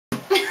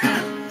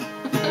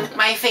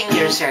my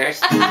fingers hurt.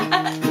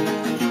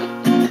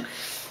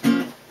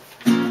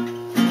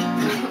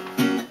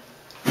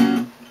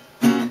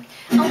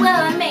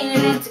 Well, I made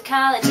it into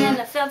college and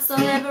I felt so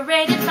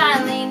liberated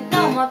finally.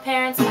 No more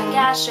parents, my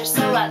gosh, they're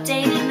so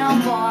outdated. No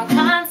more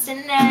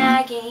constant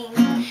nagging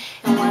and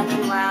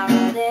wondering why I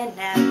rolled in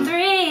at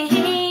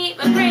 3.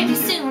 But pretty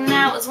soon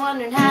I was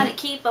wondering how to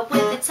keep up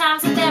with the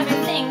times with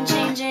everything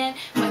changing.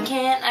 Where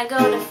can't I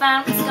go to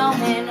find what's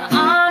going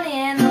on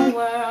in the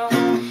world?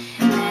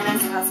 And then I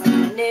saw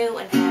something new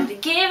and had to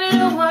give it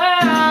a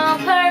whirl.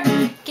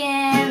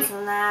 Perkins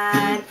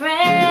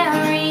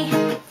Library,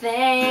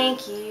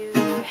 thank you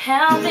for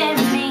helping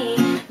me,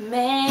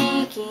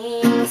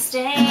 making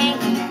staying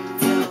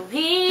connected so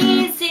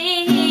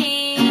easy.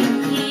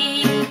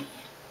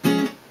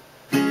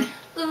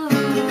 Ooh,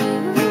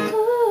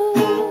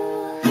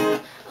 ooh.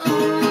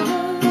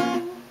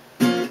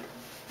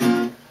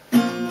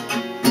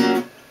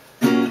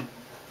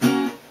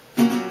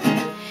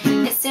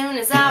 As soon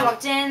as I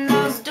walked in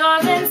those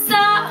doors and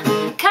saw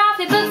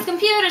coffee, books,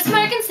 computers,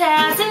 Perkins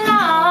has it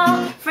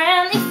all.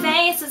 Friendly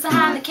faces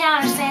behind the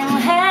counter saying we'll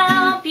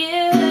help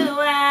you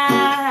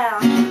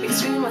out. Big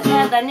screen with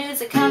headline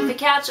news, a comfy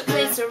couch, a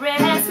place to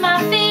rest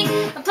my feet,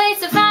 a place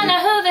to find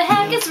out who the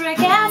heck is Rick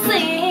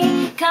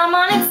Astley. Come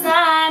on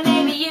inside,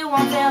 maybe you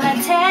won't fail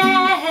that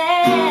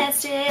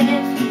test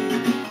if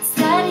you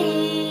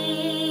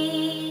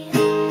study.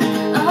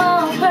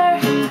 Oh,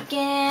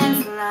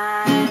 Perkins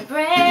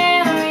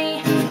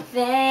Library,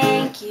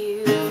 thank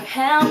you for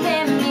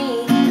helping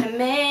me and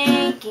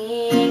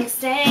making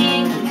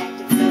staying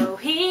connected so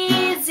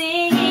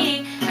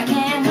easy. I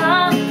can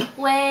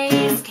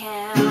always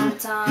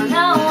count on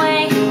a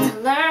way to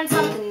learn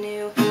something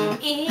new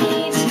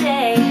each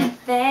day.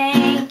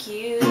 Thank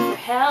you for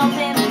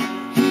helping me,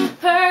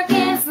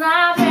 Perkins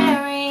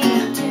Library.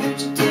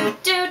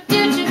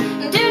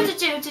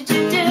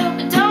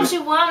 But don't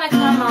you wanna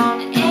come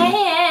on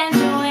and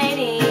you're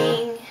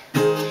waiting,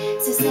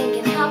 so Sing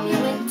can help you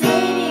with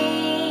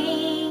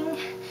dating.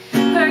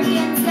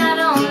 Perkins not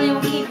only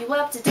will keep you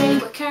up to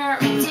date with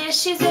current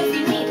issues, if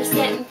you need to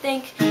sit and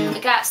think, I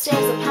got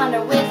stairs to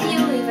ponder with you,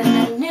 even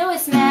the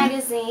newest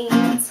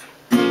magazines.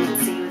 You can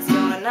see what's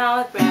going on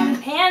with Brad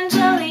and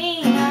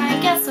Angelina. I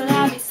guess what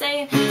I'll be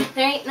saying,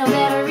 there ain't no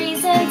better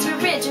reason to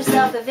rid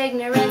yourself of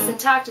ignorance and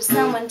talk to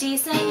someone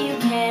decent. You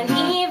can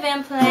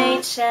even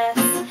play chess,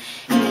 and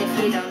if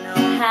you don't know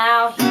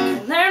how, you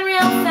can learn real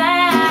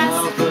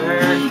fast.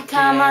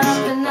 Come on,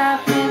 open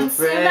up and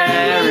see my